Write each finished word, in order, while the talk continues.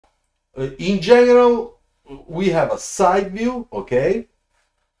In general, we have a side view, okay?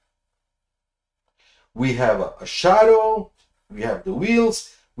 We have a shadow, we have the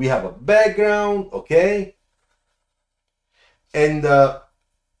wheels, we have a background, okay? And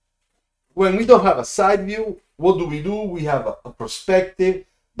when we don't have a side view, what do? We have a perspective,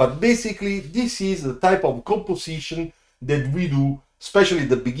 but basically this is the type of composition that we do, especially at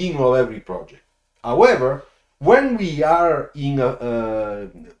the beginning of every project. However, when we are in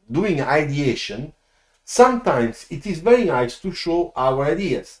doing ideation, sometimes it is very nice to show our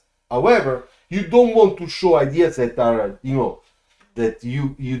ideas. However, you don't want to show ideas that are, you know, that you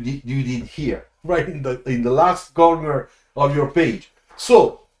did here, right in the last corner of your page.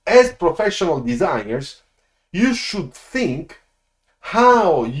 So, as professional designers, you should think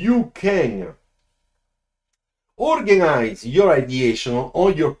how you can organize your ideation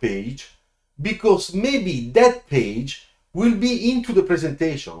on your page, because maybe that page will be into the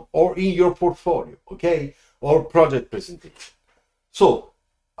presentation or in your portfolio, okay, or project presentation. So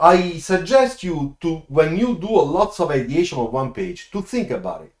I suggest you to, when you do a lots of ideation on one page, to think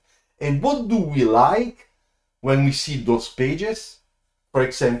about it. And what do we like when we see those pages? For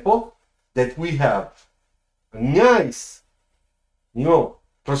example, that we have a nice, you know,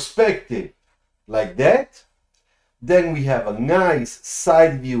 perspective like that. Then we have a nice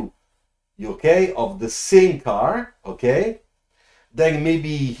side view, okay, of the same car, okay. Then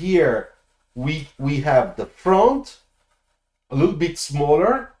maybe here we have the front a little bit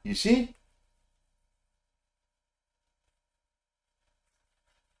smaller, you see.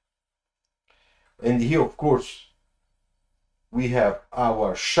 And here, of course, we have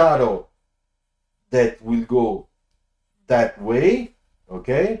our shadow that will go that way,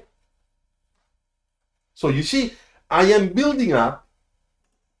 okay. So you see, I am building up.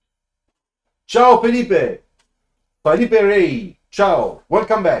 Ciao Felipe, Felipe Rey, ciao,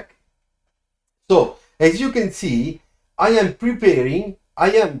 welcome back. So as you can see, I am preparing,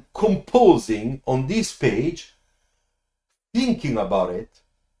 I am composing on this page, thinking about it,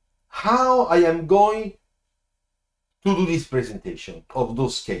 how I am going to do this presentation of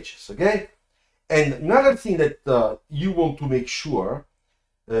those sketches, okay? And another thing that you want to make sure,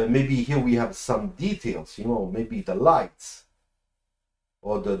 maybe here we have some details, you know, maybe the lights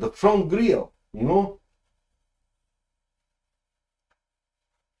or the front grille, you know,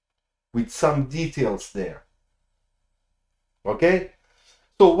 with some details there, okay?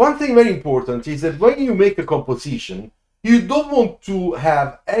 So one thing very important is that when you make a composition, you don't want to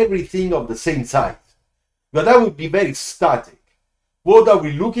have everything of the same size, but that would be very static. What are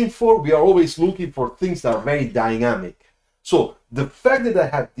we looking for? We are always looking for things that are very dynamic. So the fact that I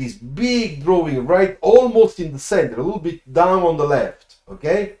have this big drawing right almost in the center, a little bit down on the left,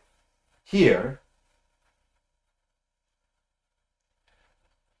 okay, here,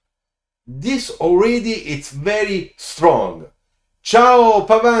 this already, it's very strong. Ciao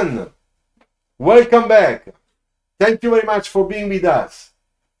Pavan, welcome back. Thank you very much for being with us.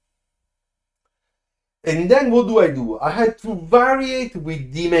 And then what do? I had to vary it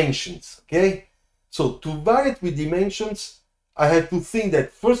with dimensions, okay? So to vary it with dimensions, I had to think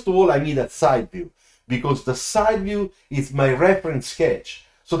that first of all I need a side view, because the side view is my reference sketch,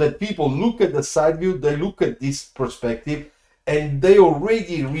 so that people look at the side view, they look at this perspective, and they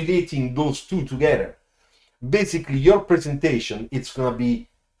already relating those two together. Basically your presentation, it's gonna be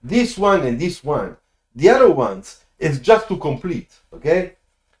this one and this one. The other ones is just to complete, okay?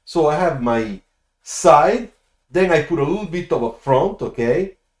 So I have my side, then I put a little bit of a front,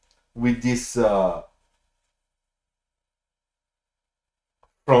 okay, with this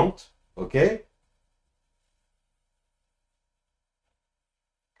front, okay,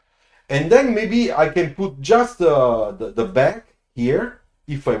 and then maybe I can put just the back here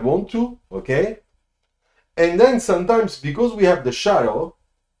if I want to, okay. And then sometimes, because we have the shadow,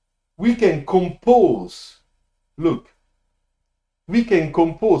 we can compose, look, we can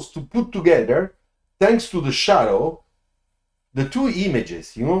compose to put together, thanks to the shadow, the two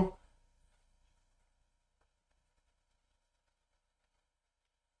images, you know.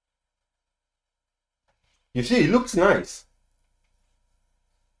 You see, it looks nice.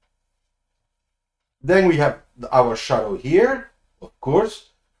 Then we have our shadow here, of course,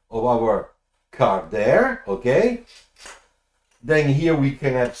 of our car there, okay. Then here we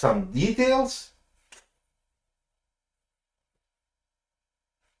can have some details.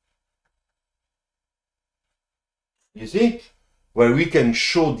 You see, where we can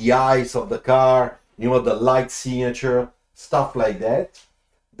show the eyes of the car, you know, the light signature, stuff like that.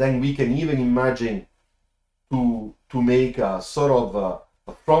 Then we can even imagine to make a sort of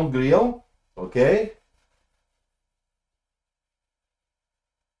a front grille, okay.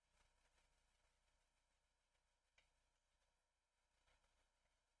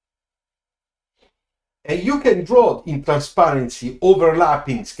 And you can draw in transparency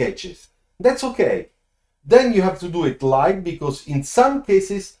overlapping sketches. That's okay. Then you have to do it live, because in some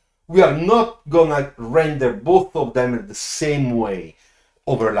cases we are not gonna render both of them in the same way,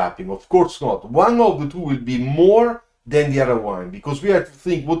 overlapping. Of course not. One of the two will be more than the other one, because we have to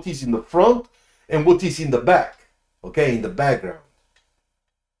think what is in the front and what is in the back, okay, in the background.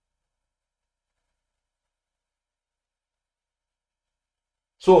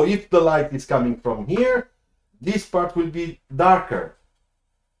 So if the light is coming from here, this part will be darker.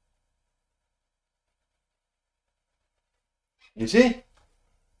 You see?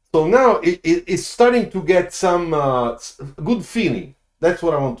 So now it's starting to get some good feeling. That's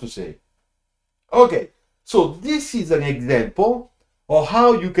what I want to say. Okay, so this is an example of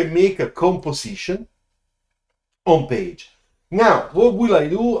how you can make a composition on page. Now, what will I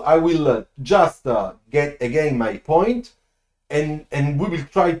do? I will just get again my point, and we will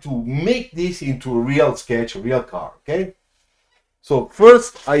try to make this into a real sketch, a real car, okay? So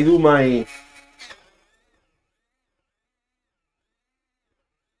first I do my...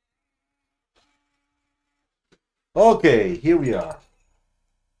 Okay, here we are.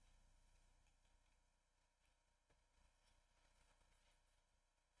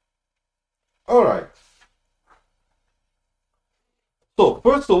 All right. So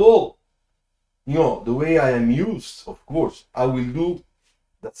first of all, you know, the way I am used, of course, I will do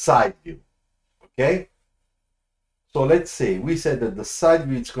the side view, okay? So let's say we said that the side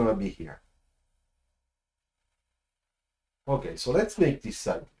view is gonna be here. Okay, so let's make this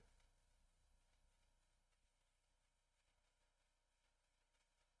side view.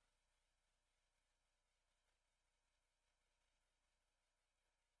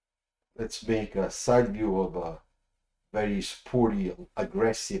 Let's make a side view of a very sporty,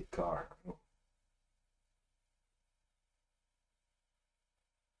 aggressive car.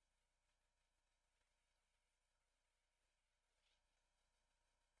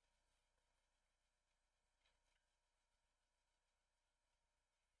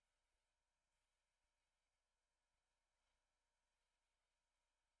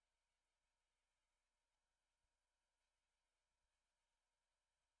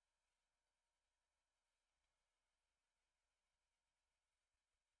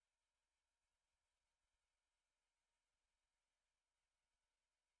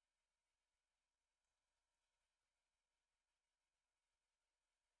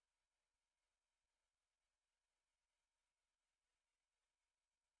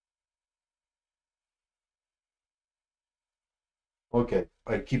 Okay,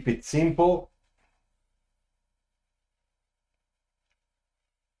 I keep it simple.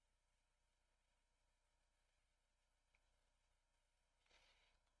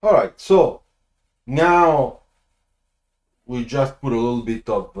 All right, so now we just put a little bit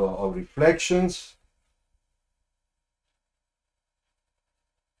of reflections.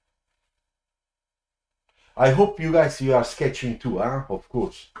 I hope you guys, you are sketching too, huh? Of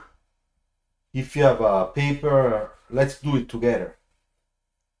course. If you have a paper, let's do it together.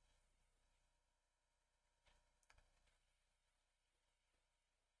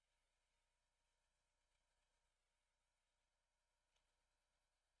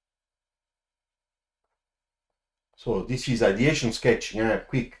 So this is ideation sketching,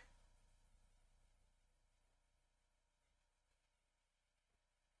 quick.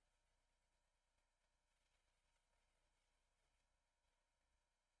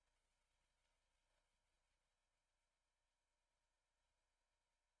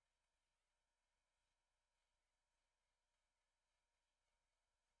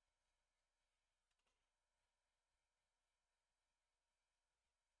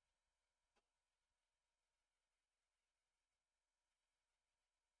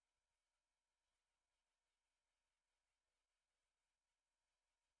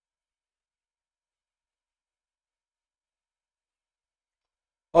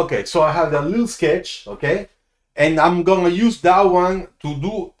 Okay, so I have a little sketch, okay? And I'm gonna use that one to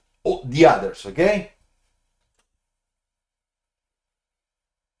do the others, okay?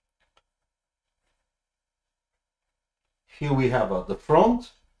 Here we have the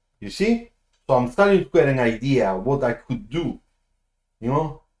front, you see? So I'm starting to get an idea what I could do, you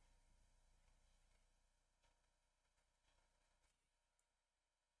know?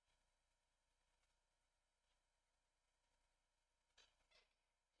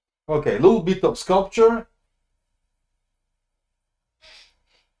 Okay, a little bit of sculpture.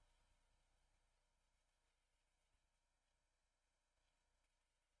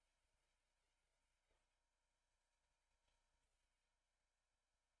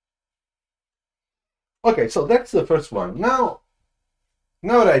 Okay, so that's the first one. Now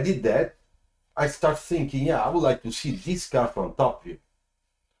that I did that, I start thinking, yeah, I would like to see this car from top view.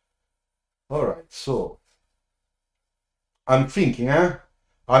 All right, so I'm thinking,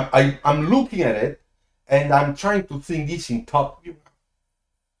 I'm looking at it, and I'm trying to think this in top view.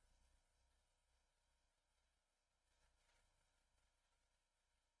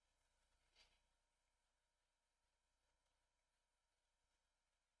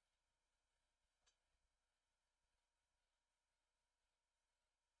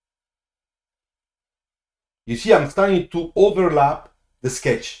 You see, I'm starting to overlap the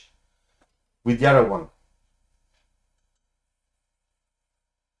sketch with the other one.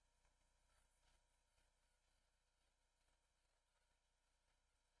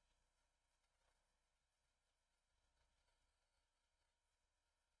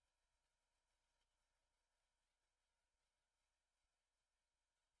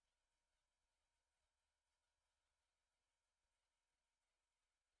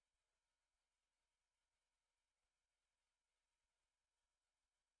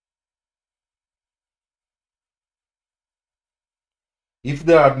 If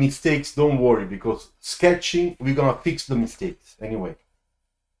there are mistakes, don't worry, because sketching, we're gonna fix the mistakes anyway.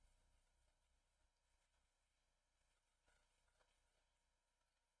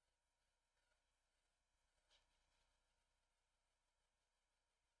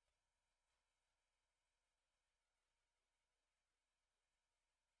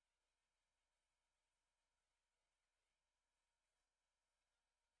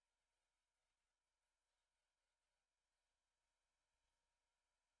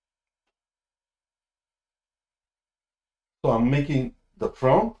 So I'm making the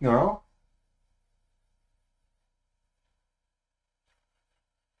front now.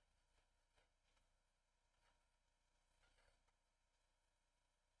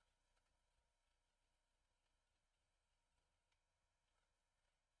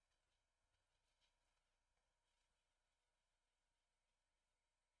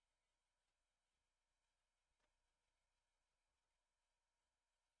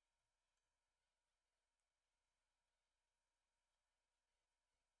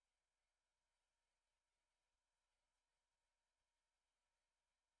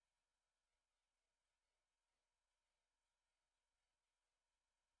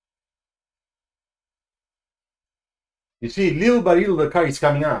 You see, little by little, the car is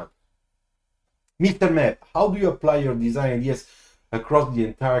coming out. Mr. Map, how do you apply your design ideas across the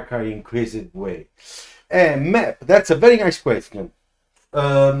entire car in cohesive way? Map, that's a very nice question.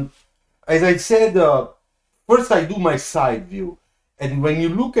 As I said, first I do my side view, and when you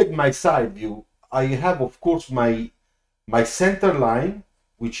look at my side view, I have, of course, my center line,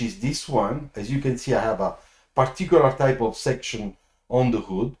 which is this one. As you can see, I have a particular type of section on the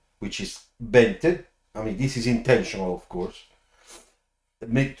hood, which is bented. I mean, this is intentional, of course, to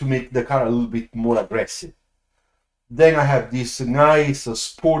make the car a little bit more aggressive. Then I have this nice,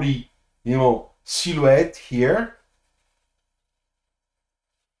 sporty, silhouette here.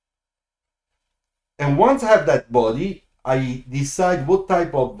 And once I have that body, I decide what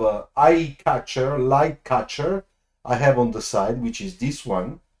type of eye catcher, light catcher I have on the side, which is this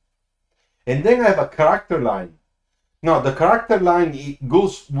one. And then I have a character line. Now, the character line, it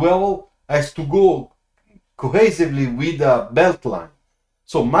goes as to go cohesively with the belt line.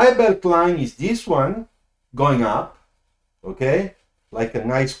 So my belt line is this one going up, okay, like a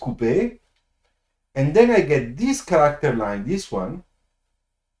nice coupe. And then I get this character line, this one,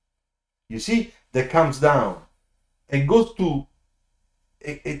 you see, that comes down and goes to,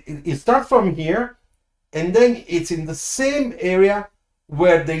 it starts from here, and then it's in the same area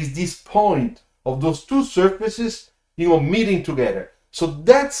where there is this point of those two surfaces, meeting together. So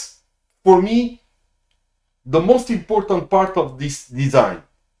that's, for me, the most important part of this design.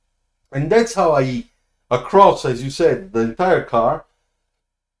 And that's how across, as you said, the entire car,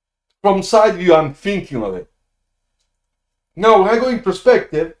 from side view, I'm thinking of it. Now, when I go in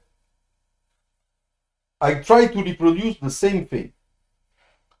perspective, I try to reproduce the same thing.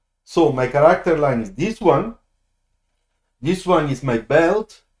 So my character line is this one. This one is my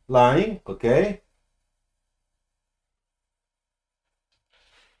belt line, okay?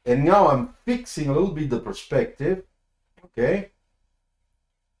 And now I'm fixing a little bit the perspective, okay?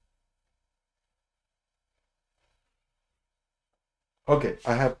 Okay,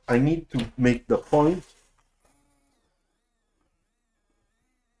 I need to make the point.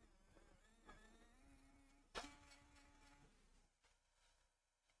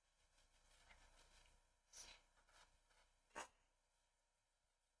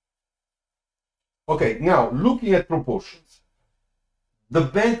 Okay, now looking at proportions, the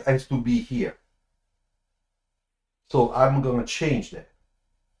bend has to be here. So I'm gonna change that.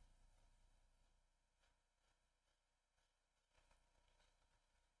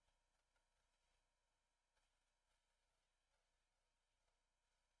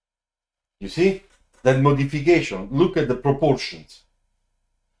 You see that modification? Look at the proportions.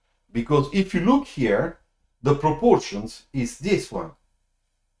 Because if you look here, the proportions is this one.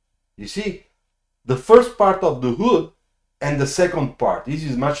 You see, the first part of the hood and the second part, this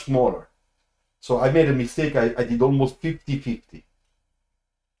is much smaller. So I made a mistake, I did almost 50-50.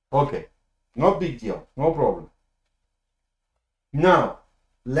 Okay, no big deal, no problem. Now,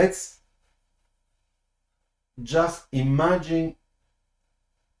 let's just imagine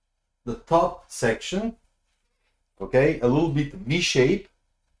the top section, okay, a little bit V-shape.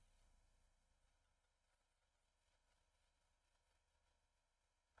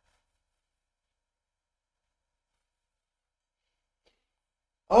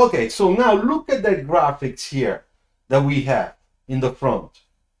 Okay, so now look at the graphics here that we have in the front.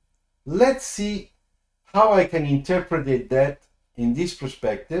 Let's see how I can interpret that in this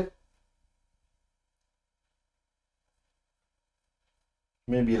perspective.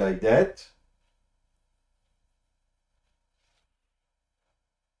 Maybe like that.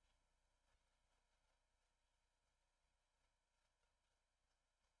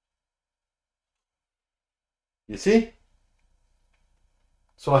 You see?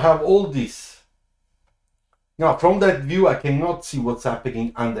 So I have all this. Now, from that view, I cannot see what's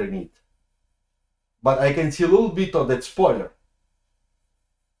happening underneath. But I can see a little bit of that spoiler.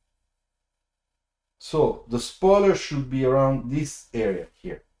 So the spoiler should be around this area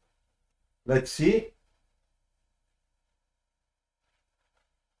here. Let's see.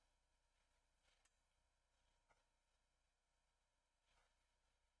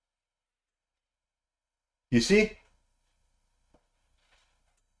 You see?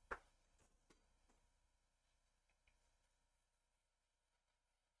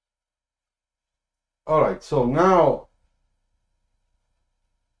 All right, so now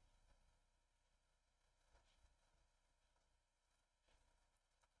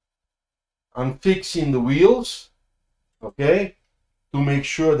I'm fixing the wheels, okay, to make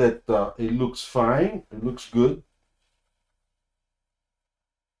sure that it looks fine, it looks good.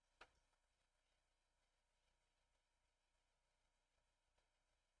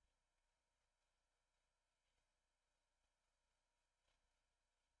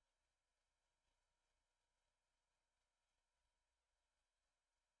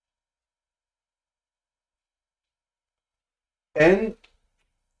 And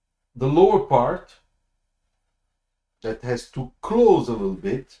the lower part that has to close a little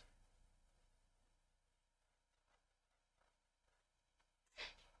bit.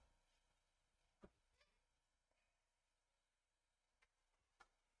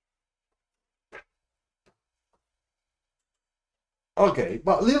 Ok,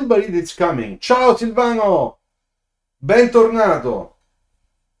 but little by little it's coming. Ciao Silvano! Bentornato!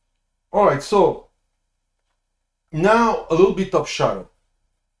 Alright, so now a little bit of shadow.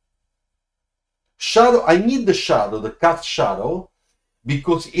 Shadow, I need the shadow, the cast shadow,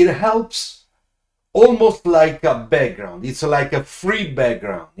 because it helps almost like a background. It's like a free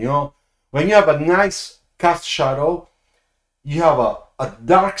background, you know? When you have a nice cast shadow, you have a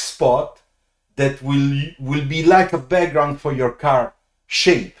dark spot that will be like a background for your car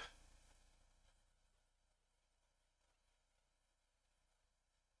shape.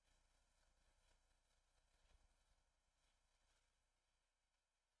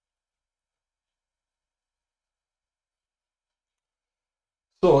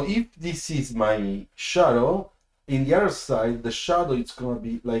 So if this is my shadow, in the other side, the shadow is gonna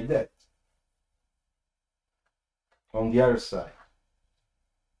be like that. On the other side.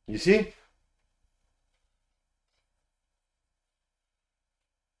 You see?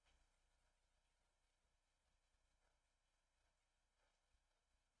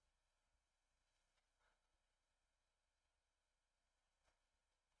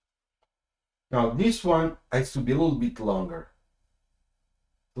 Now this one has to be a little bit longer.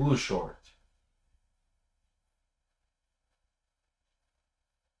 A little short.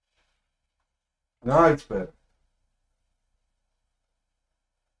 Now it's better.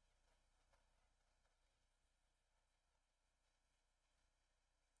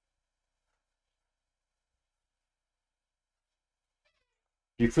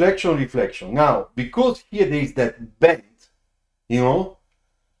 Reflection, reflection. Now, because here there is that bend, you know.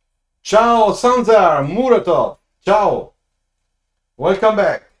 Ciao, Sanzar, Muratov. Ciao. Welcome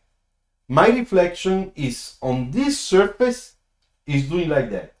back. My reflection is on this surface, is doing like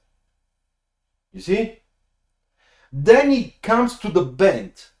that. You see? Then it comes to the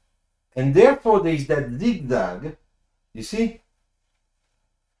bend, and therefore there is that zigzag. You see?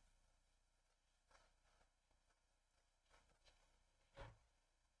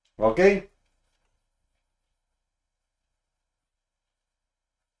 Okay?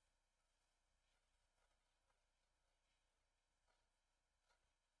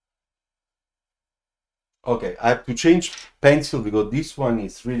 Okay, I have to change pencil because this one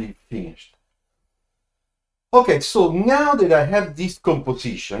is really finished. Okay, so now that I have this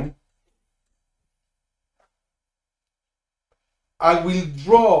composition, I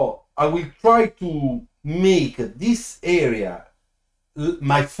will try to make this area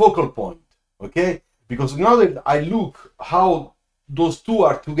my focal point, okay? Because now that I look how those two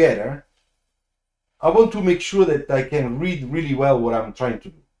are together, I want to make sure that I can read really well what I'm trying to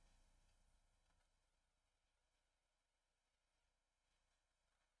do.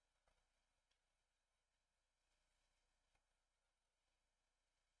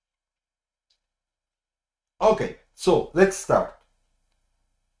 Okay, so let's start.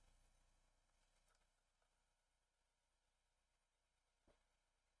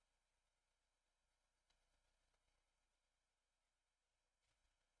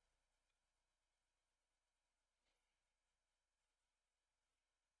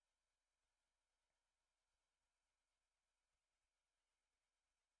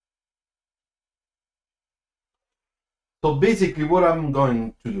 So basically what I'm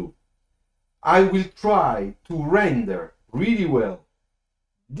going to do, I will try to render really well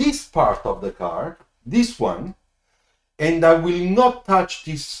this part of the car, this one, and I will not touch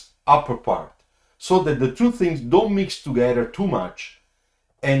this upper part so that the two things don't mix together too much,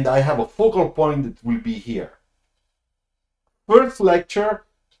 and I have a focal point that will be here. First lecture,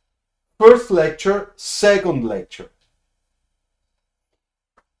 second lecture.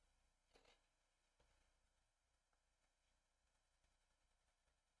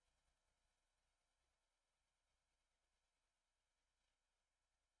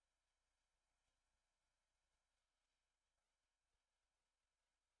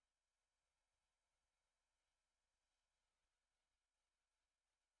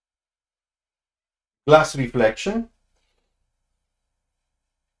 Glass reflection.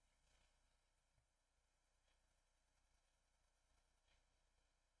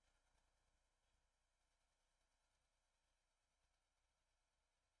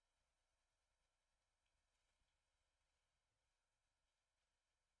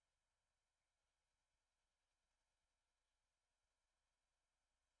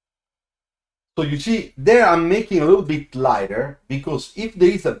 So you see, there I'm making a little bit lighter because if there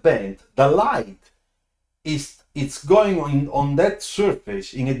is a bend, the light it's going on that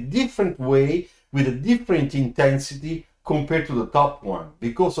surface in a different way with a different intensity compared to the top one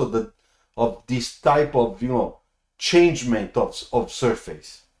because of this type of changement of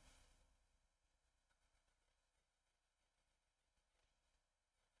surface.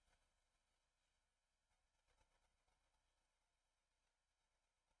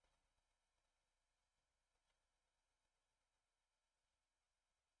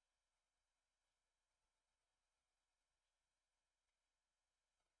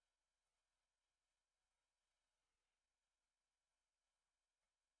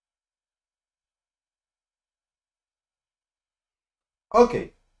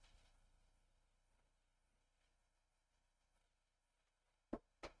 Okay,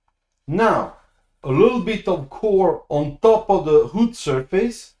 now a little bit of core on top of the hood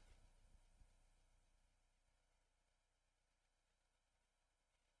surface.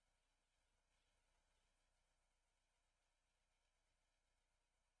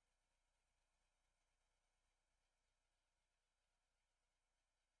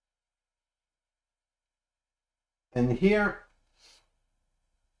 And here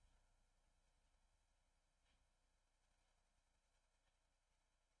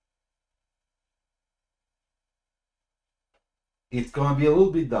it's gonna be a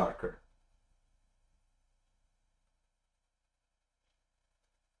little bit darker.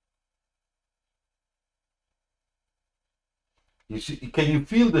 You see, can you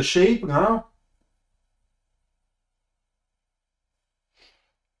feel the shape now?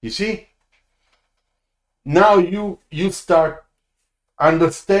 You see? Now you start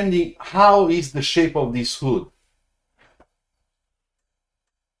understanding how is the shape of this hood.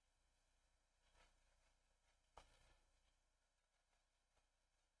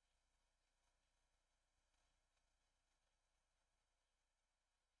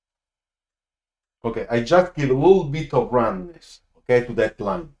 Okay, I just give a little bit of roundness, okay, to that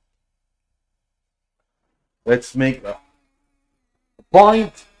line. Let's make a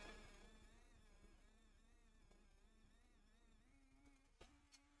point.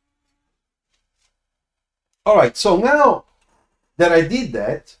 All right, so now that I did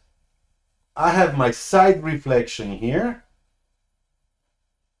that, I have my side reflection here.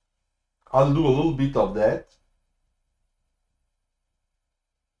 I'll do a little bit of that.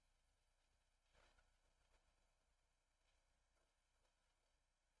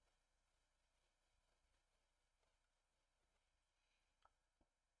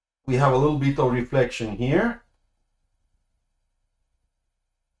 We have a little bit of reflection here.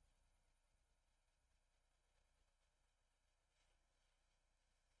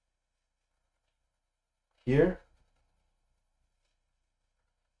 Here.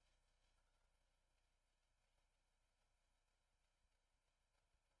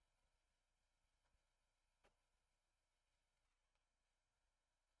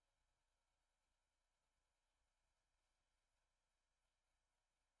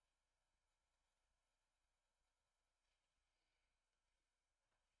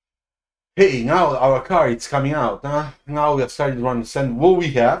 Hey, now our car is coming out. Huh? Now we have started to understand what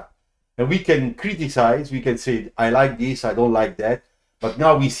we have, and we can criticize. We can say, I like this, I don't like that. But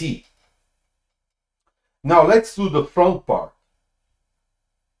now we see. Now let's do the front part.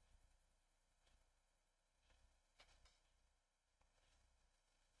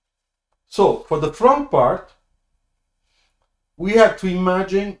 So for the front part, we have to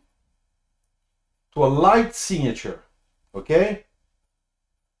imagine to a light signature, okay?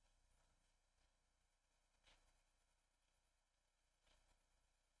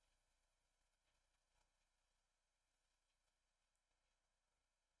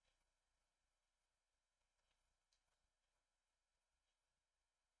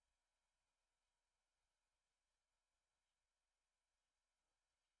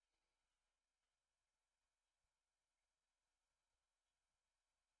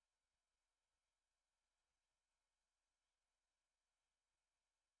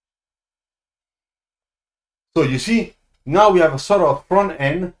 So you see, now we have a sort of front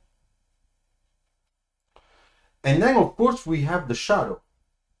end, and then of course we have the shadow.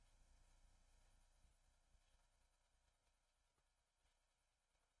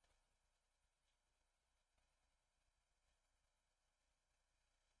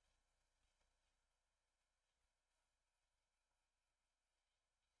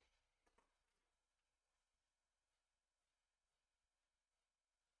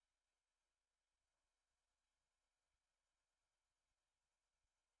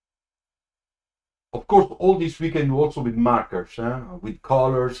 Of course, all this we can do also with markers, with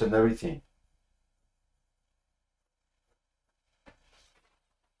colors and everything.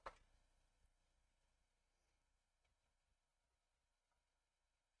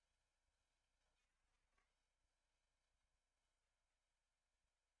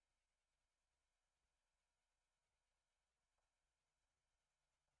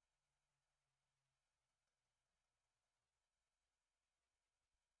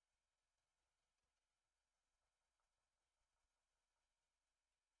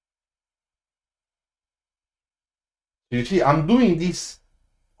 You see, I'm doing this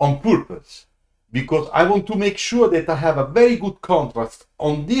on purpose because I want to make sure that I have a very good contrast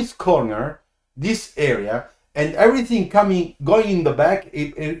on this corner, this area, and everything going in the back,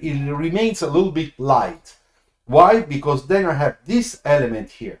 it remains a little bit light. Why? Because then I have this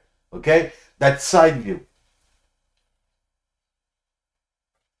element here, okay? That side view.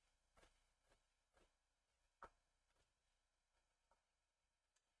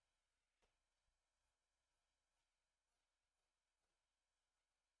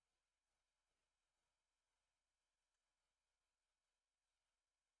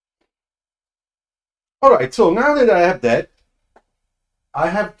 All right, so now that I have that, I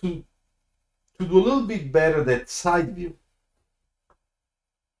have to do a little bit better that side view.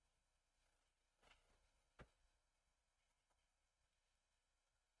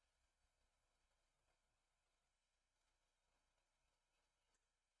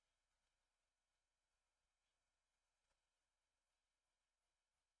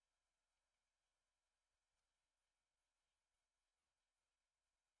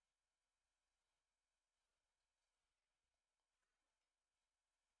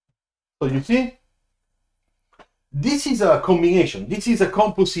 So you see, this is a combination, this is a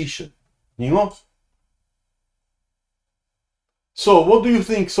composition, you know? So what do you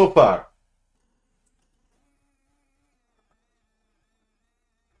think so far?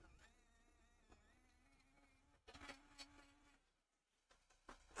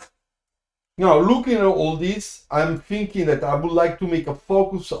 Now, looking at all this, I'm thinking that I would like to make a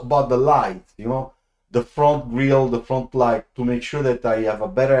focus about the light, you know, the front grille, the front light, to make sure that I have a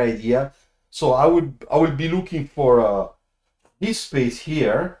better idea. So I will be looking for this space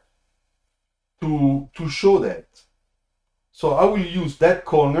here to show that. So I will use that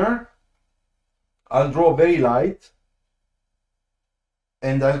corner. I'll draw very light,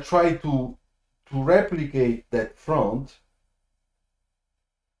 and I'll try to replicate that front.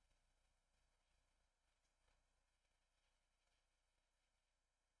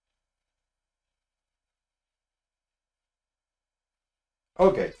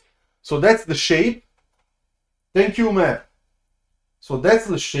 Okay, So that's the shape. Thank you, Matt. So that's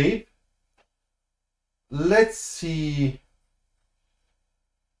the shape. Let's see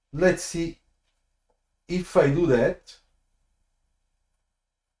if I do that.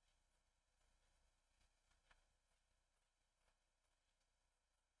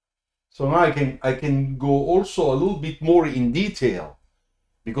 So now I can go also a little bit more in detail,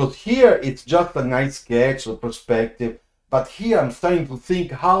 because here it's just a nice sketch or perspective, but here I'm starting to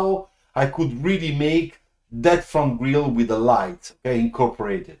think how I could really make that front grille with the lights, okay,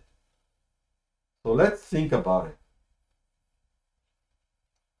 incorporated. So let's think about it.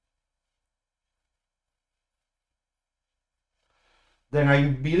 Then I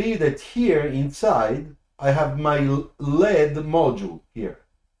believe that here inside I have my LED module here.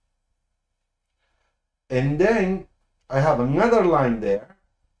 And then I have another line there,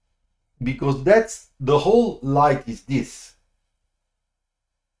 because that's the whole light is this.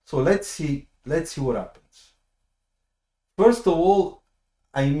 So let's see what happens. First of all,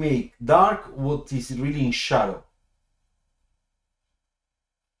 I make dark what is really in shadow.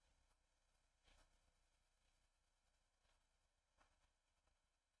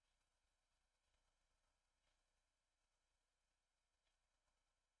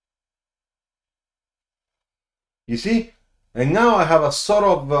 You see? And now I have a sort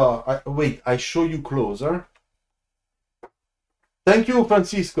of, wait, I show you closer. Thank you,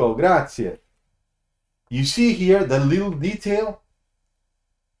 Francisco, grazie. You see here the little detail?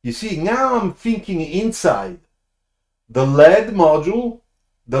 You see, now I'm thinking inside. The LED module,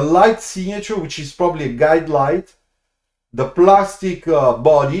 the light signature, which is probably a guide light, the plastic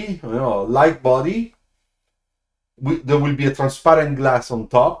body, light body. There will be a transparent glass on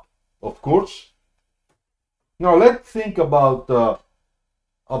top, of course. Now let's think about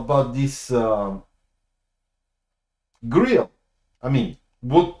this grill. I mean,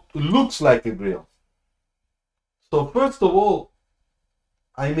 what looks like a grill. So first of all,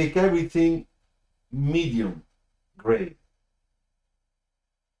 I make everything medium gray.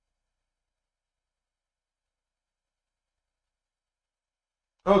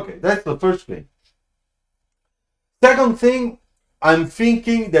 Okay, that's the first thing. Second thing, I'm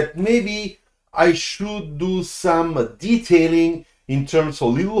thinking that maybe I should do some detailing in terms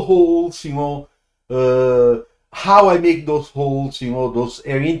of little holes, how I make those holes, those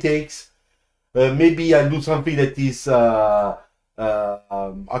air intakes. Maybe I'll do something that is, how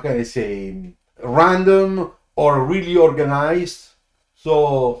can I say, random or really organized.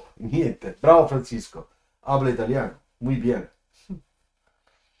 So, niente, bravo Francisco, habla italiano, muy bien.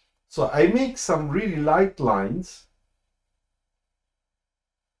 So I make some really light lines.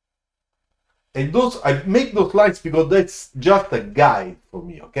 And I make those lines because that's just a guide for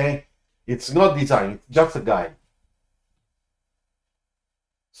me, okay? It's not design, it's just a guide.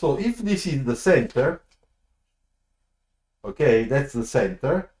 So if this is the center, okay, that's the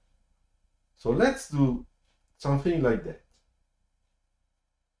center. So let's do something like that.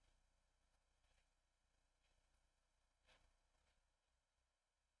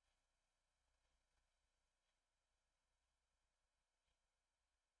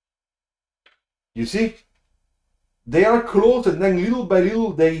 You see? They are close, and then little by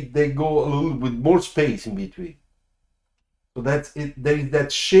little they go a little with more space in between. So that's it. There is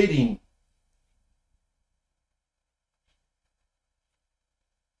that shading.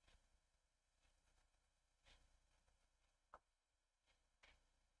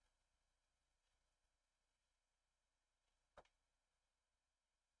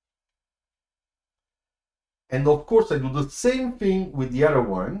 And of course I do the same thing with the other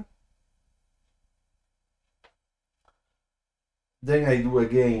one. Then I do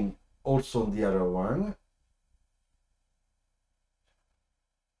again also on the other one.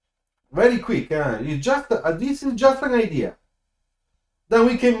 Very quick, it's just this is just an idea. Then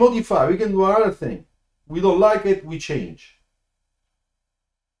we can modify, we can do another thing. We don't like it, we change.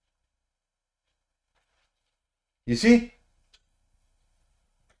 You see?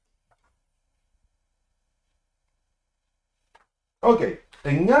 Okay,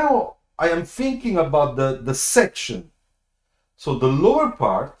 and now I am thinking about the section. So the lower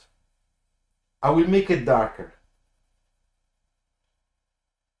part, I will make it darker.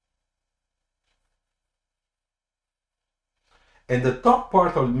 And the top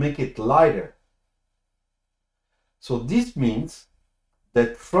part, I will make it lighter. So this means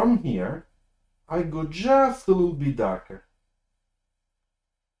that from here, I go just a little bit darker.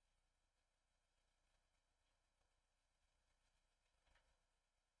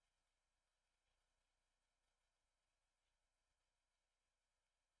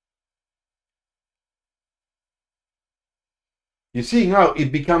 You see, now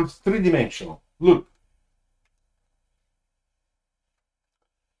it becomes three-dimensional. Look.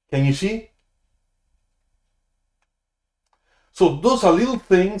 Can you see? So those are little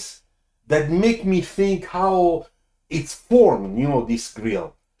things that make me think how it's formed, you know, this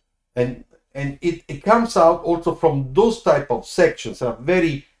grill. And it comes out also from those type of sections that are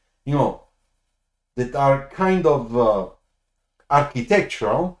very, you know, that are kind of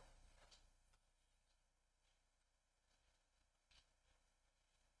architectural.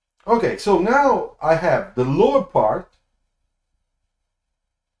 Okay, so now I have the lower part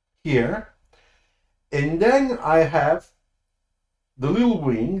here, and then I have the little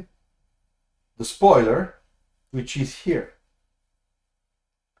wing, the spoiler, which is here.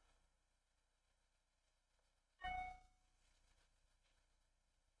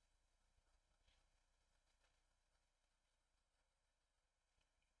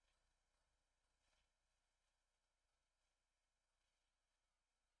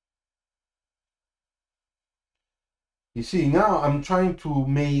 You see, now I'm trying to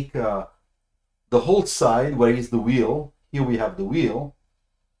make the whole side where is the wheel. Here we have the wheel.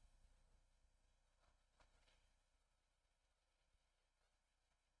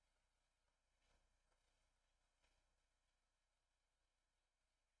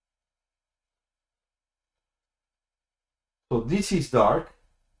 So this is dark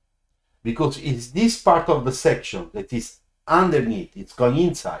because it's this part of the section that is underneath. It's going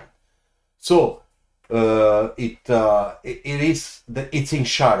inside. So it's in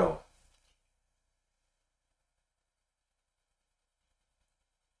shadow.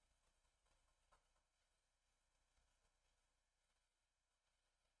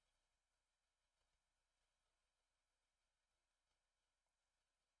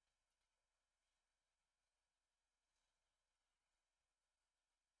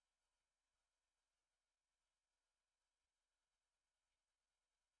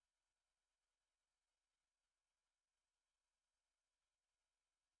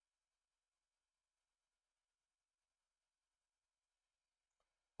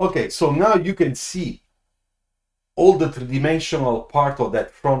 Okay, so now you can see all the three-dimensional part of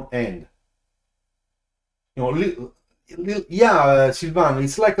that front end. You know, yeah, Silvano,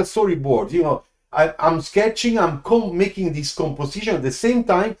 it's like a storyboard. You know, I'm sketching, I'm making this composition at the same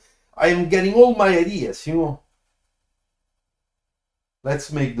time. I'm getting all my ideas. You know,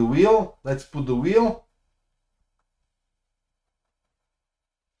 let's make the wheel. Let's put the wheel.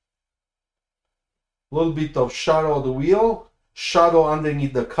 A little bit of shadow of the wheel, shadow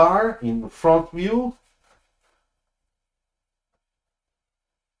underneath the car in the front view.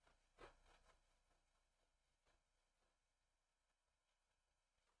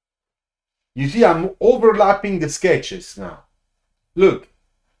 You see, I'm overlapping the sketches now. Look.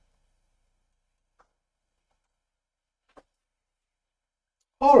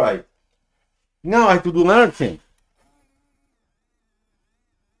 All right. Now I have to do another thing.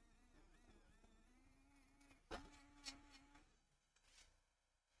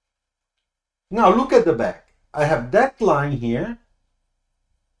 Now look at the back. I have that line here.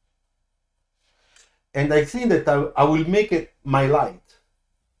 And I think that I will make it my light.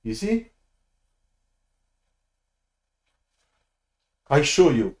 You see? I show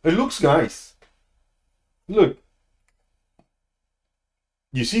you. It looks nice. Look.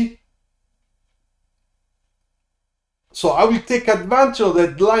 You see? So I will take advantage of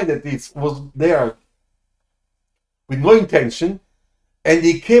that line that was there with no intention. And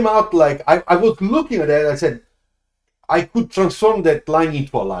it came out like, I was looking at it, I said, I could transform that line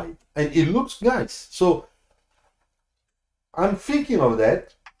into a light. And it looks nice. So I'm thinking of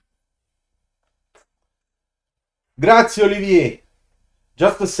that. Grazie, Olivier.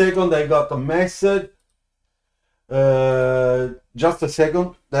 Just a second, I got a message. Just a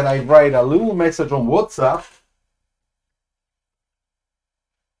second, that I write a little message on WhatsApp.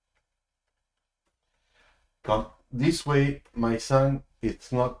 Come this way, my son,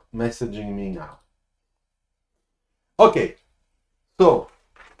 it's not messaging me now. Okay, so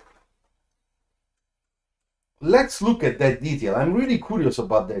let's look at that detail. I'm really curious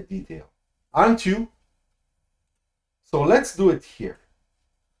about that detail. Aren't you? So let's do it here.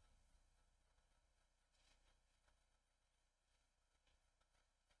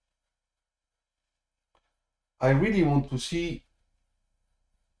 I really want to see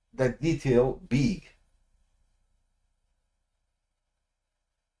that detail big.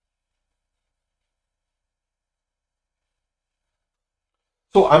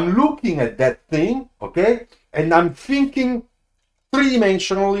 So I'm looking at that thing, okay? And I'm thinking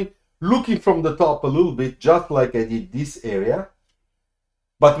three-dimensionally, looking from the top a little bit, just like I did this area,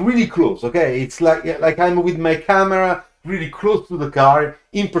 but really close, okay? It's like I'm with my camera really close to the car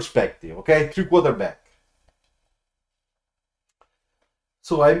in perspective, okay? 3/4 back.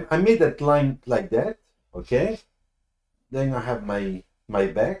 So I made that line like that, okay? Then I have my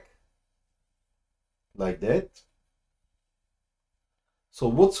back like that. So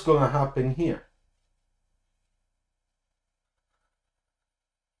what's gonna happen here?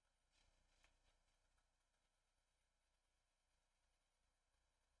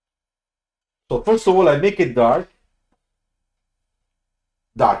 So first of all, I make it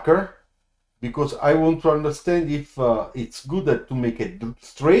darker, because I want to understand if it's good to make it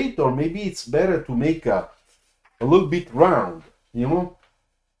straight, or maybe it's better to make a little bit round, you know?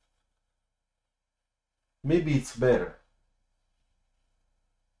 Maybe it's better.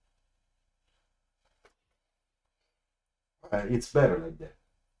 It's better like that.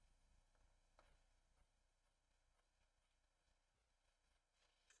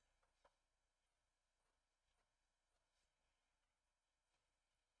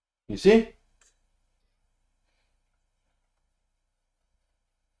 You see?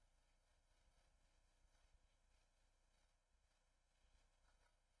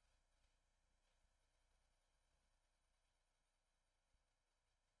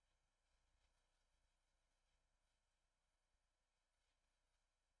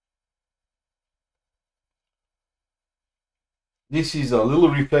 This is a little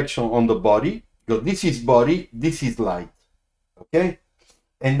reflection on the body, because this is body, this is light, okay?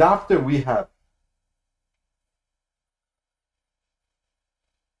 And after we have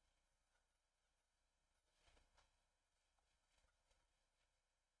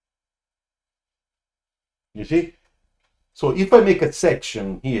you see? So if I make a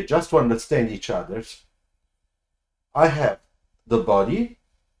section here, just to understand each other's, I have the body,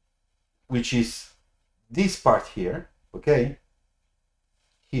 which is this part here, okay?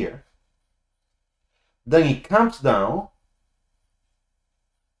 Here. Then it comes down.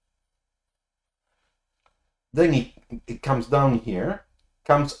 Then it comes down here,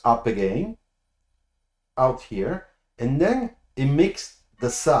 comes up again, out here, and then it makes the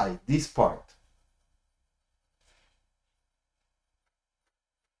side, this part.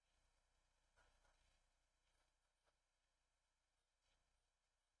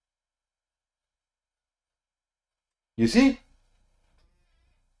 You see?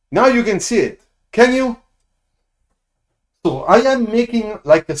 Now you can see it. Can you? So I am making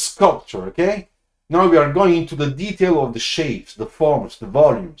like a sculpture, okay? Now we are going into the detail of the shapes, the forms, the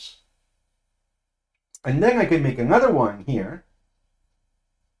volumes. And then I can make another one here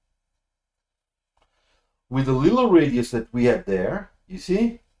with a little radius that we had there, you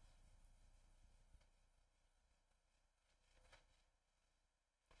see?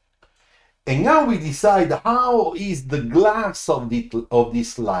 And now we decide how is the glass of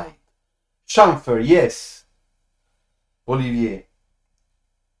this light. Chamfer, yes. Olivier.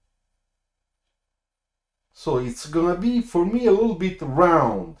 So it's gonna be for me a little bit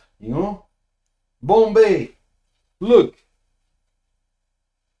round, you know? Bombay, look.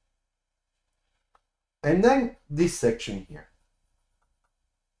 And then this section here.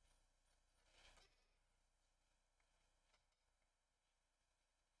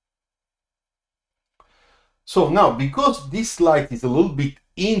 So now, because this light is a little bit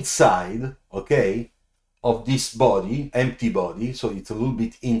inside, okay, of this body, empty body, so it's a little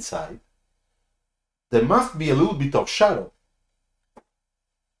bit inside, there must be a little bit of shadow.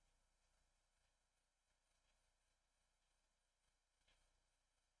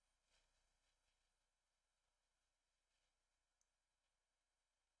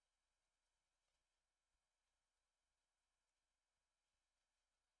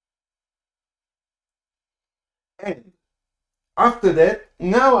 And after that,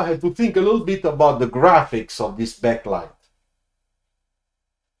 now I have to think a little bit about the graphics of this backlight.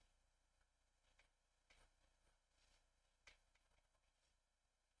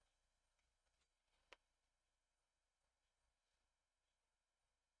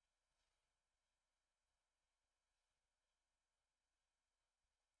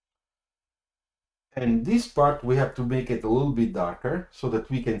 And this part we have to make it a little bit darker so that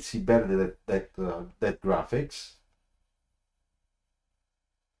we can see better that graphics.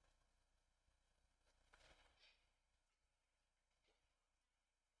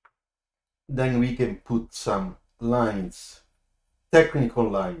 Then we can put some lines, technical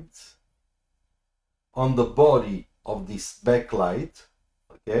lines, on the body of this backlight,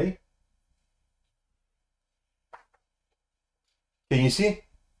 okay? Can you see?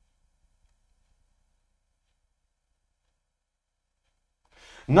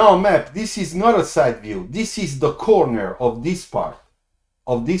 Now map, this is not a side view. This is the corner of this part,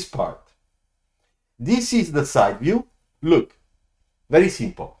 This is the side view, Look, very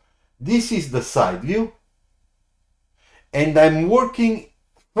simple. This is the side view, and I'm working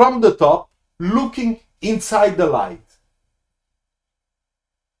from the top, looking inside the light.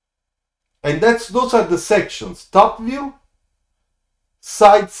 And those are the sections: top view,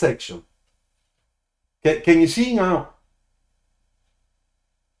 side section. Can you see now?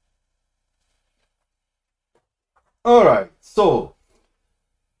 All right, so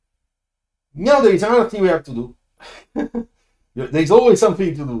now there is another thing we have to do. There's always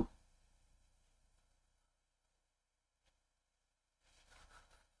something to do.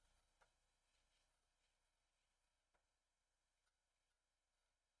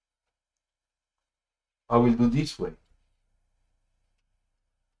 I will do this way.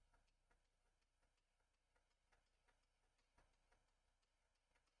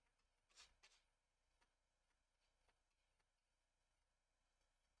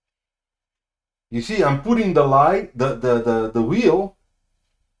 You see, I'm putting the light, the wheel,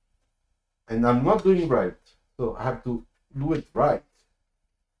 and I'm not doing it right. So I have to do it right.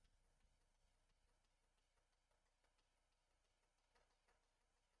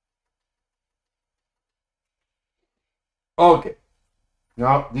 Okay,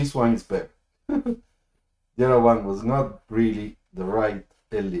 now this one is better. The other one was not really the right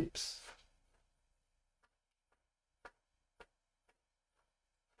ellipse.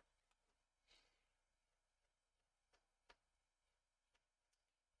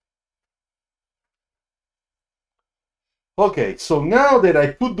 Okay, so now that I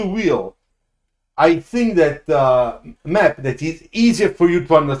put the wheel, I think that map that is easier for you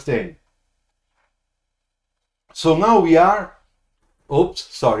to understand. So now we are, oops,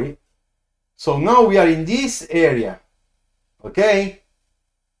 sorry. So now we are in this area, okay?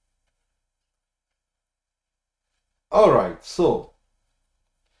 All right, so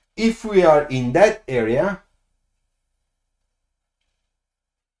if we are in that area,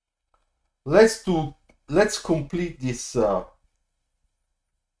 let's complete this. So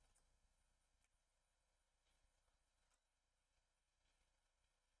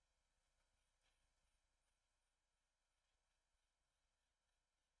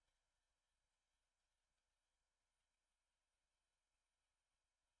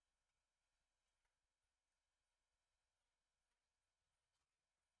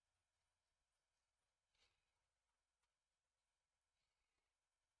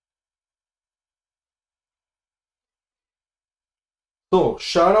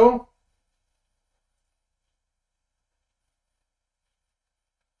shadow,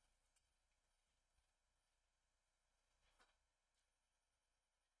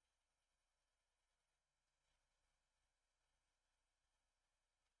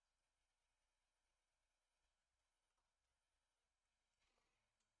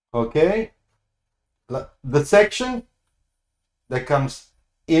 okay? The section that comes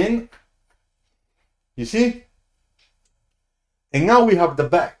in, you see? And now we have the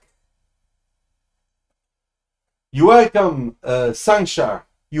back. You're welcome, Sanchar.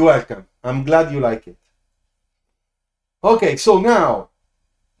 You're welcome. I'm glad you like it. Okay, so now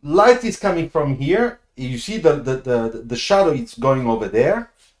light is coming from here. You see the shadow is going over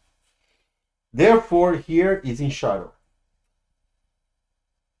there. Therefore, here is in shadow.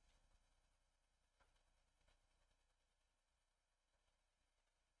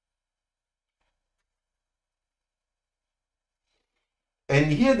 And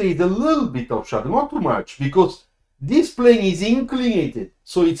here there is a little bit of shadow, not too much, because this plane is inclinated,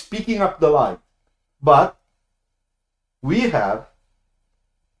 so it's picking up the light. But we have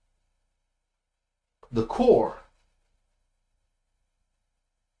the core.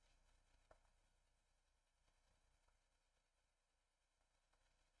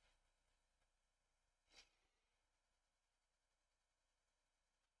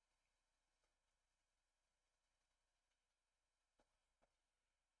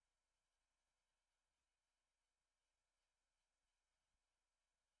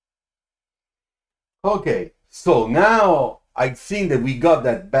 Okay, so now I think that we got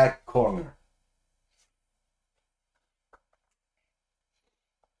that back corner.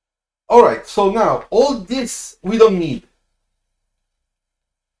 All right, so now all this we don't need.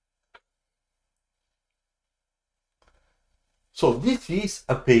 So this is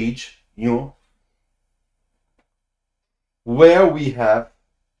a page, where we have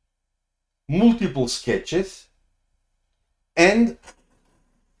multiple sketches and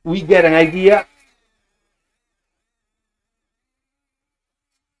we get an idea.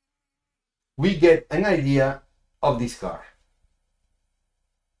 We get an idea of this car.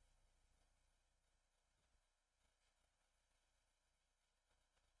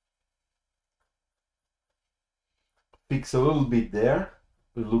 fix a little bit there.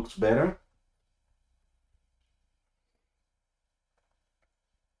 It looks better.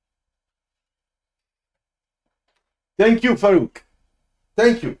 Thank you, Farouk.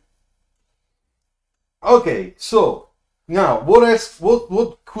 Thank you. Okay, so now what else?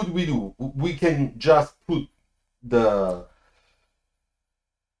 What could we do? We can just put the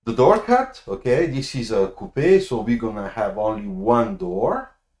door cut. Okay, this is a coupe, so we're gonna have only one door.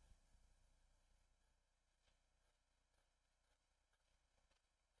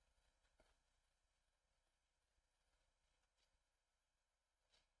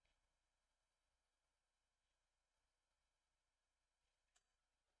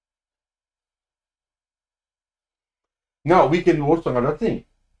 Now we can do also another thing.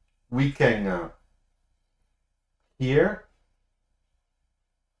 We can here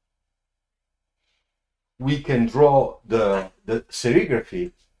we can draw the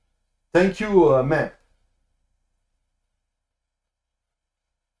serigraphy. Thank you, Matt.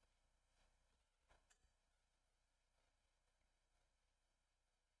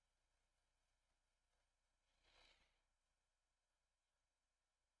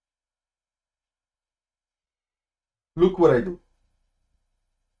 Look what I do.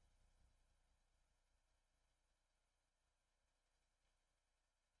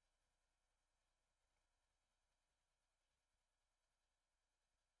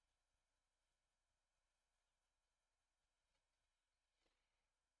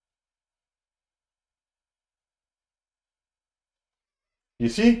 You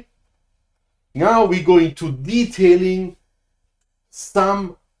see? Now we go into detailing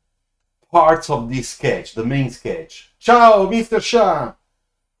some parts of this sketch, the main sketch. Ciao, Mr. Shah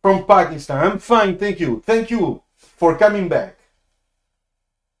from Pakistan. I'm fine, thank you. Thank you for coming back.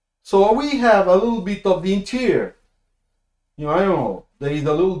 So we have a little bit of the interior. You know, I don't know. There is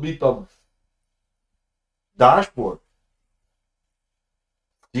a little bit of dashboard,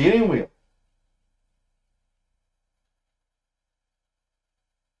 steering wheel.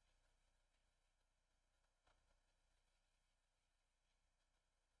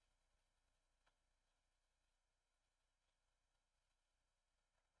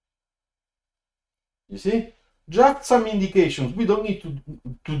 You see? Just some indications. We don't need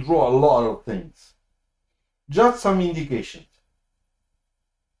to draw a lot of things. Just some indications.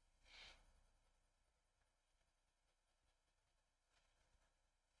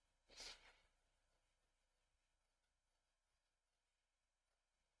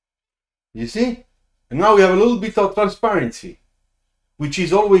 You see? And now we have a little bit of transparency, which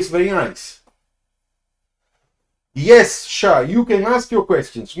is always very nice. Yes, Shah, you can ask your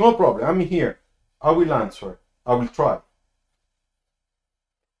questions. No problem. I'm here. I will answer. I will try.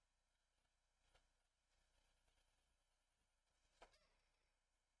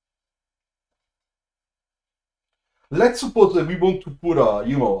 Let's suppose that we want to put a,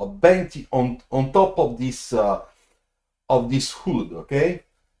 you know, a Bentley on top of this hood, okay?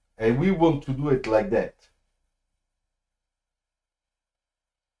 And we want to do it like that.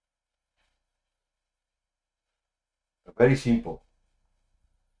 Very simple.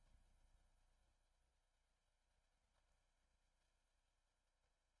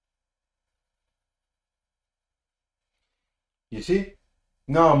 You see?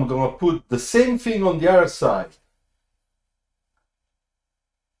 Now I'm gonna put the same thing on the other side.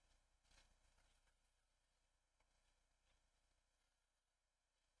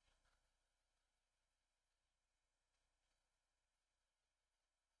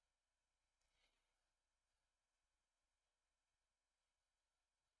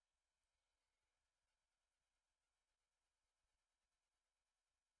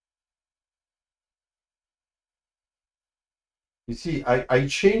 You see, I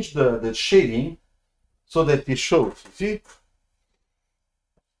changed the shading so that it shows, you see?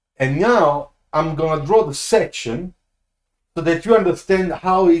 And now I'm gonna draw the section so that you understand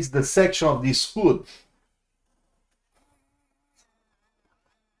how is the section of this hood.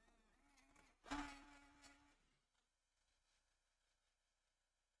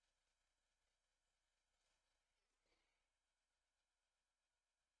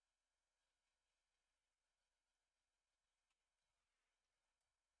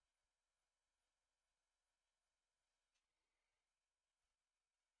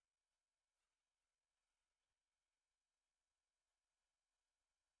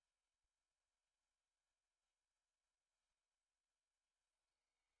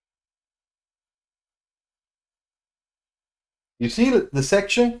 You see the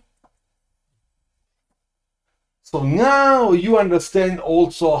section? So now you understand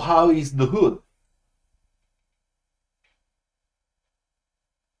also how is the hood.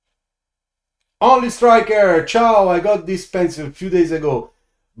 Only Striker, ciao, I got this pencil a few days ago.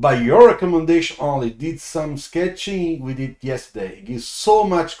 By your recommendation only, did some sketching with it yesterday. It gives so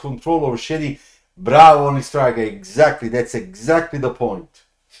much control over shading. Bravo, Only Striker, exactly, that's exactly the point.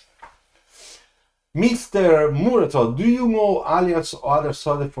 Mr. Murato, do you know Alias or other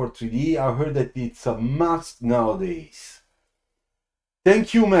software for 3D? I heard that it's a must nowadays.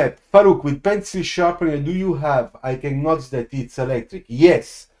 Thank you, Matt. Farouk, with pencil sharpener, do you have? I can notice that it's electric.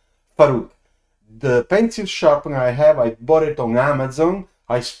 Yes, Farouk. The pencil sharpener I have, I bought it on Amazon.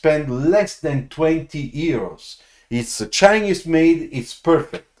 I spent less than 20 euros. It's Chinese made, it's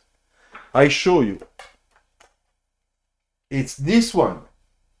perfect. I show you. It's this one.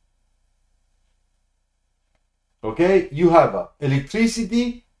 Okay, you have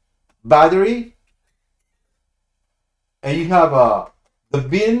electricity, battery, and you have the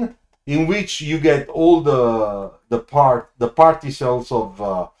bin in which you get all the particles of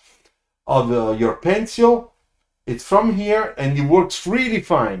your pencil. It's from here and it works really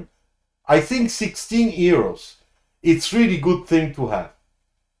fine. I think 16 euros. It's really good thing to have.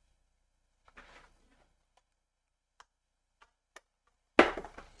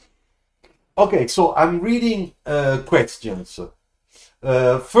 Okay, so I'm reading questions.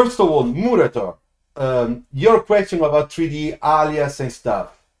 First of all, Murator, your question about 3D alias and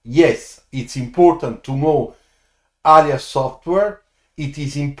stuff. Yes, it's important to know alias software. It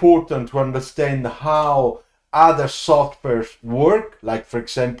is important to understand how other softwares work, like for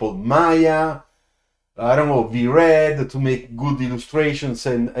example Maya, I don't know, VRED, to make good illustrations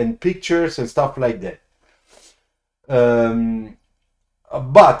and pictures and stuff like that.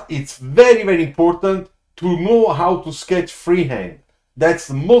 But it's very, very important to know how to sketch freehand. That's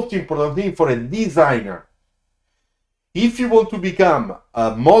the most important thing for a designer. If you want to become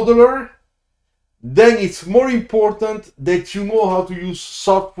a modeler, then it's more important that you know how to use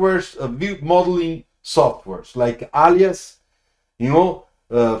softwares, modeling softwares like Alias,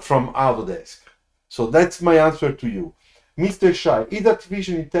 from Autodesk. So that's my answer to you. Mr. Shai, is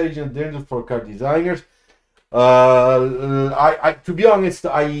artificial intelligence dangerous for car designers? To be honest,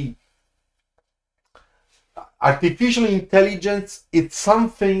 artificial intelligence, it's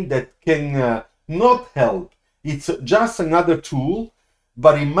something that can not help. It's just another tool,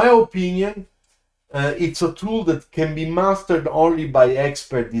 but in my opinion, it's a tool that can be mastered only by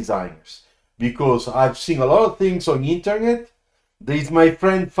expert designers. Because I've seen a lot of things on the internet. There is my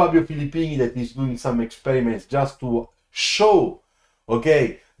friend Fabio Filippini that is doing some experiments just to show,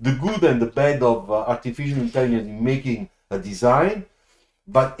 okay, the good and the bad of artificial intelligence in making a design.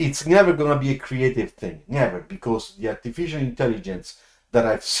 But it's never going to be a creative thing, never, because the artificial intelligence that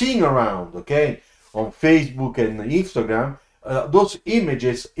I've seen around, okay, on Facebook and Instagram, those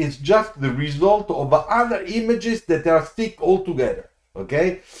images is just the result of other images that are stick all together,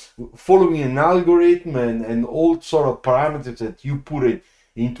 okay, following an algorithm and all sort of parameters that you put it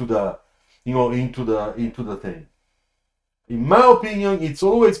into the, into the thing. In my opinion, it's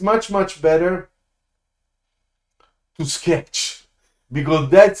always much better to sketch, because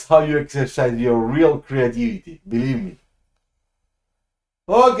that's how you exercise your real creativity, believe me.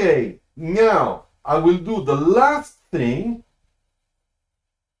 Okay, now I will do the last thing,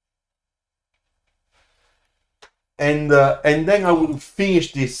 and then I will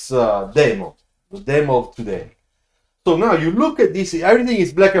finish this demo, the demo of today. So now you look at this, everything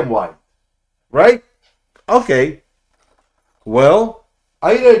is black and white, right? Okay, well,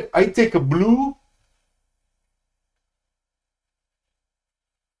 I take a blue,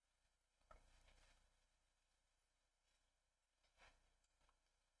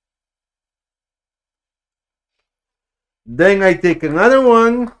 then I take another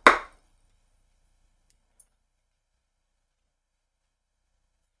one,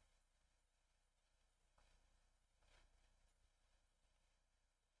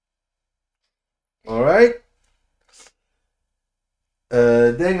 all right,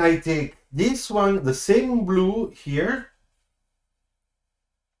 then I take this one, the same blue here,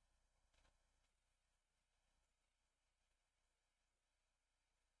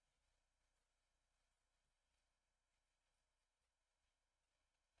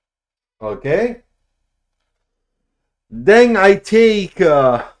 okay, then I take,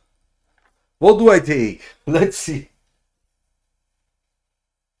 what do I take? Let's see.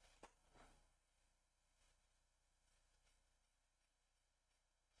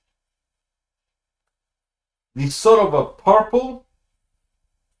 This sort of a purple.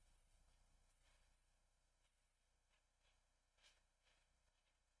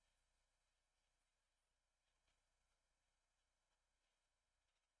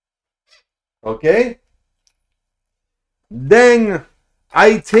 Okay. Then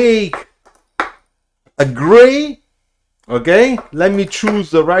I take a gray. Okay, let me choose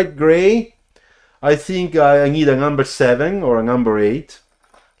the right gray. I think I need a number 7 or a number 8.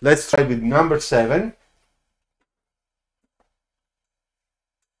 Let's try with number 7.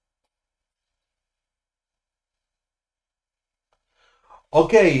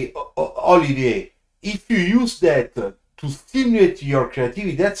 Okay, Olivier, if you use that to stimulate your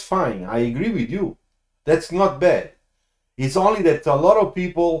creativity, that's fine. I agree with you. That's not bad. It's only that a lot of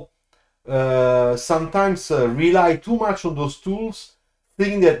people sometimes rely too much on those tools,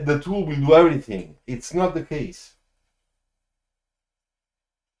 thinking that the tool will do everything. It's not the case.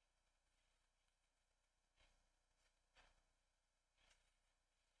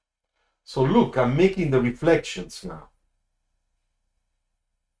 So look, I'm making the reflections now.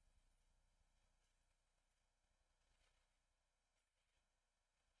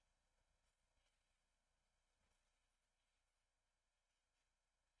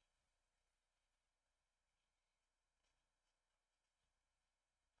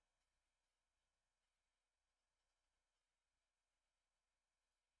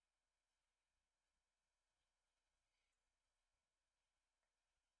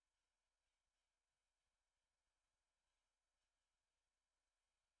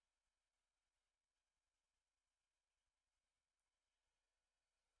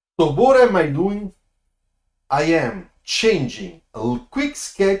 So what am I doing? I am changing a quick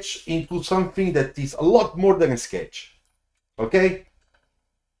sketch into something that is a lot more than a sketch. Okay?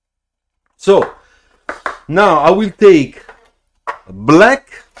 So now I will take a black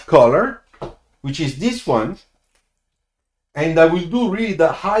color, which is this one, and I will do really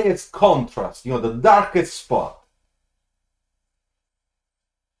the highest contrast, you know, the darkest spot.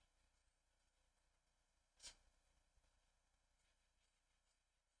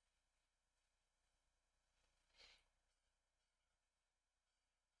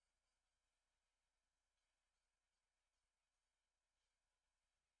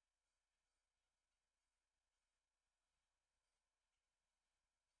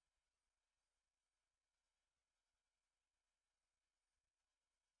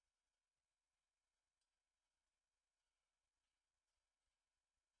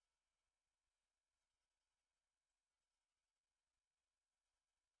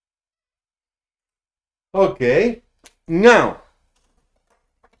 Okay, now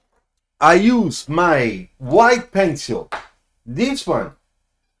I use my white pencil, this one,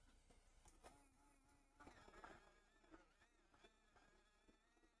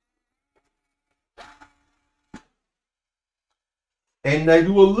 and I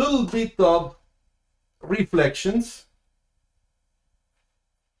do a little bit of reflections.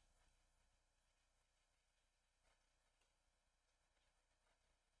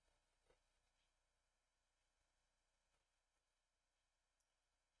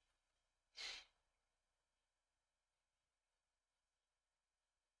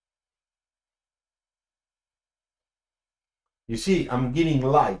 You see, I'm giving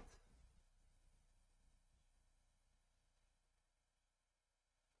light.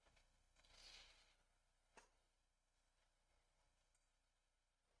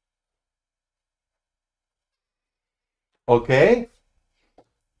 Okay,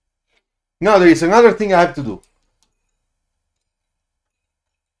 now there is another thing I have to do.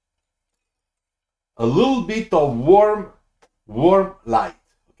 A little bit of warm light.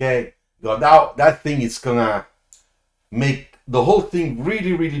 Okay, now that thing is gonna make the whole thing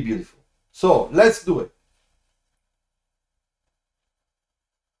really, really beautiful. So let's do it.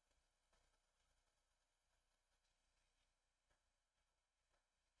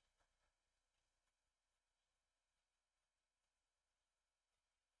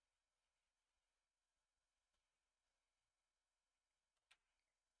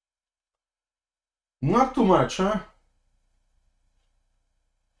 Not too much, huh?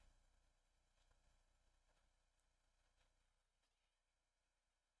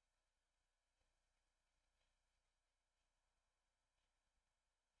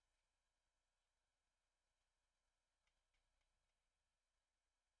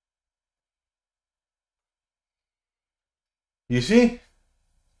 You see?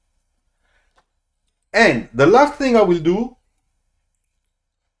 And the last thing I will do,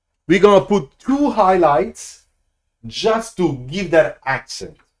 we're gonna put 2 highlights just to give that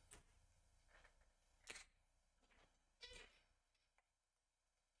accent.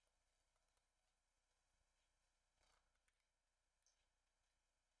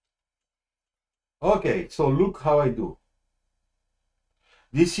 Okay, so look how I do.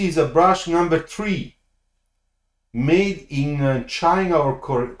 This is a brush number 3, made in China or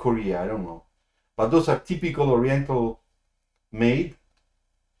Korea, I don't know. But those are typical Oriental made.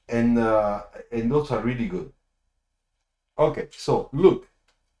 and those are really good. Okay, so look.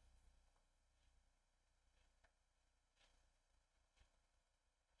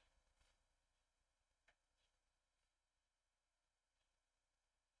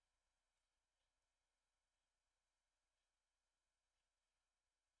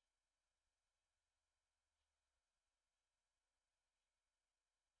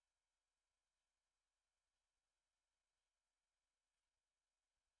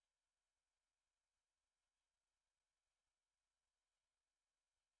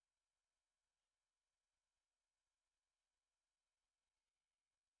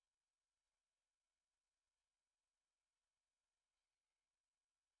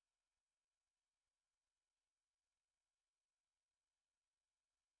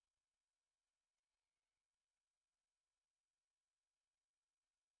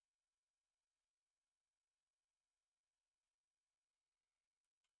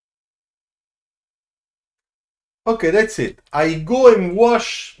 Okay, that's it. I go and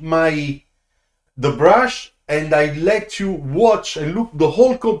wash the brush, and I let you watch and look the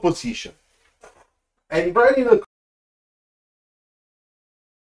whole composition. And right in the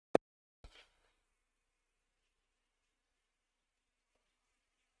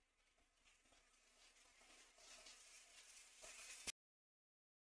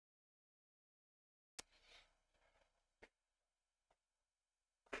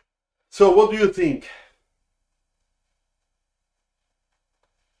So what do you think?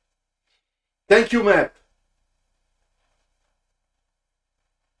 Thank you, Matt.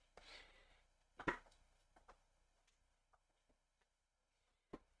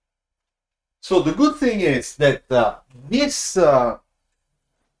 So the good thing is that let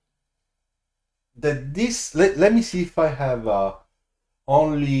me see if I have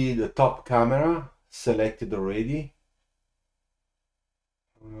only the top camera selected already.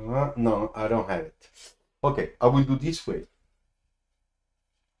 No, I don't have it. Okay, I will do this way.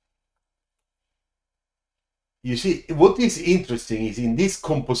 You see, what is interesting is in this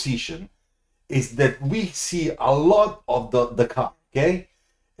composition is that we see a lot of the car, okay?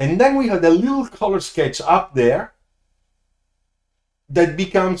 And then we have the little color sketch up there that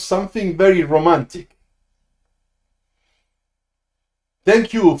becomes something very romantic.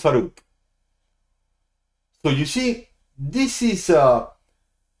 Thank you, Farouk. So you see, this is an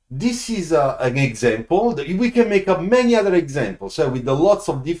example. We can make up many other examples with the lots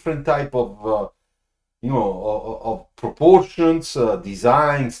of different type of of proportions,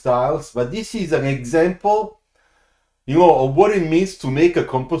 design styles. But this is an example, of what it means to make a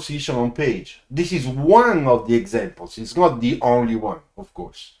composition on page. This is one of the examples. It's not the only one, of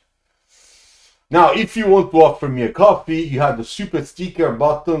course. Now, if you want to offer me a coffee, you have the super sticker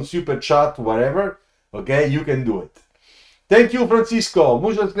button, super chat, whatever. Okay, you can do it. Thank you, Francisco.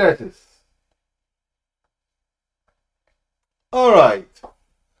 Muchas gracias. All right.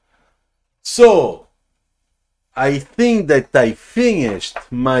 So, I think that I finished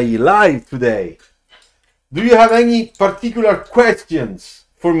my live today. Do you have any particular questions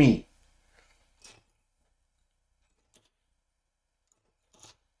for me?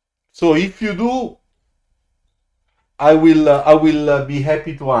 So if you do, I will be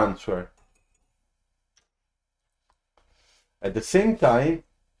happy to answer. At the same time,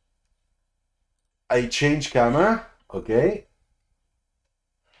 I change camera, okay?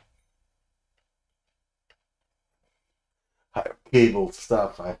 Cable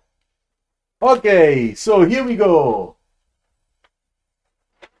stuff. Okay, so here we go.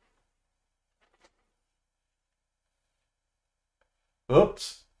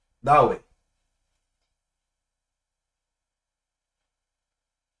 Oops, that way.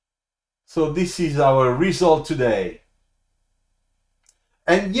 So this is our result today.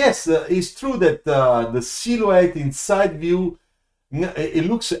 And yes, it's true that the silhouette in side view, it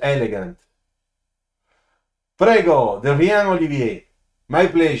looks elegant. Prego, de rien, Olivier. My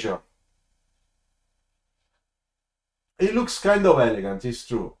pleasure. It looks kind of elegant, it's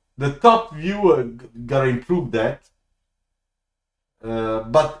true. The top view, gotta improve that.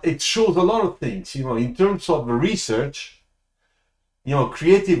 But it shows a lot of things, in terms of research,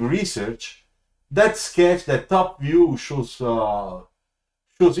 creative research. That sketch, that top view shows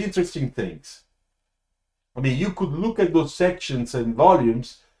interesting things. I mean, you could look at those sections and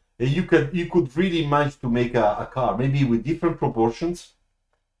volumes, and you could really manage to make a car, maybe with different proportions.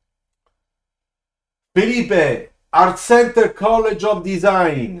 Felipe, Art Center College of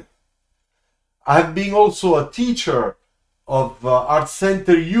Design. I've been also a teacher of Art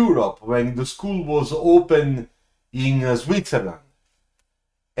Center Europe when the school was open in Switzerland.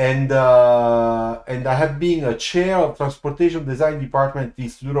 and I have been a chair of transportation design department at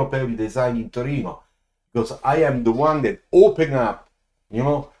Istituto Europeo di Design in Torino, because I am the one that opened up, you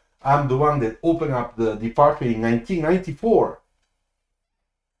know, I'm the one that opened up the department in 1994.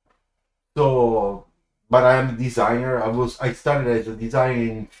 So, but I am a designer. I started as a designer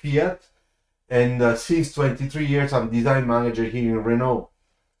in Fiat, and since 23 years I'm design manager here in Renault.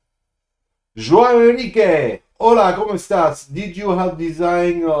 João Enrique, hola, ¿cómo estás? Did you help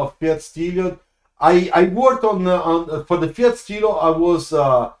design Fiat Stelvio? I worked on for the Fiat Stelvio. I was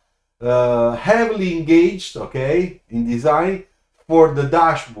heavily engaged, okay, in design for the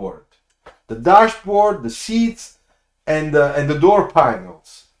dashboard, the seats, and the door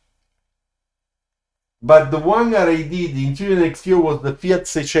panels. But the one that I did, the interior and exterior, was the Fiat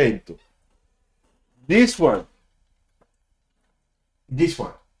 600. This one.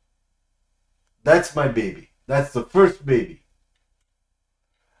 That's my baby. That's the first baby.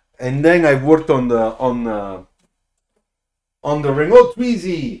 And then I worked on the Renault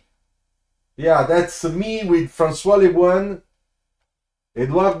Twizy. Yeah, that's me with François Lemoine,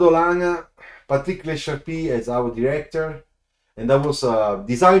 Eduardo Lana, Patrick Lecharpie as our director, and I was a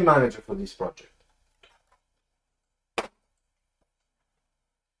design manager for this project.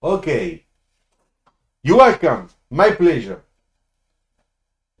 Okay, you're welcome. My pleasure.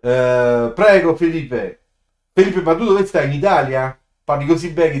 Prego Felipe. Felipe, ma tu dove stai? In Italia? Parli così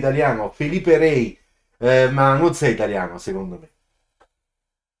bene italiano? Felipe Rei, ma non sei italiano secondo me.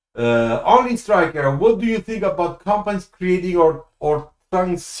 Only Striker, what do you think about companies creating or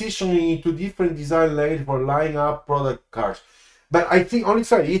transitioning into different design layers for line up product cars? But I think Only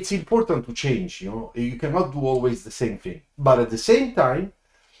Striker, it's important to change, you know, you cannot do always the same thing, but at the same time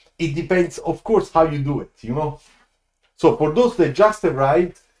it depends, of course, how you do it, you know. So for those that just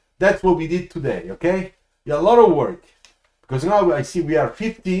arrived, that's what we did today, okay? Yeah, a lot of work, because now I see we are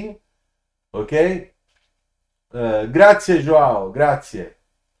 15, okay? Grazie Joao, grazie.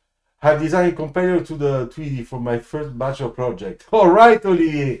 Have designed competitor to the 3D for my first bachelor project. All right,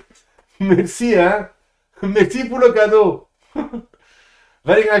 Olivier. Merci, hein? Merci pour le cadeau.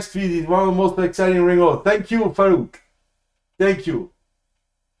 Very nice 3D, one of the most exciting Renault. Thank you, Farouk. Thank you.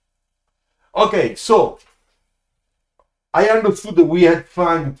 Okay, so I understood that we had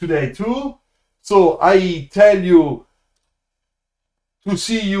fun today too. So I tell you to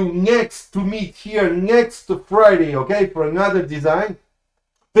see you to meet here next Friday, okay, for another design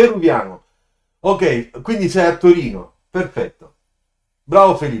peruviano. Ok, quindi sei a Torino. Perfetto.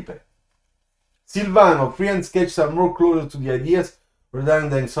 Bravo Felipe. Silvano, free and sketches are more closer to the ideas rather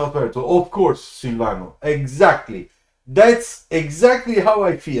than software. So of course, Silvano. Exactly. That's exactly how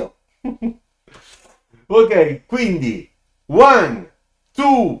I feel. Ok, quindi 1,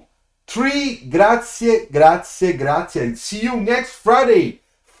 2, 3, grazie, grazie, grazie, and see you next Friday,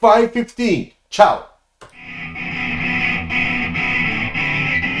 5:15. Ciao!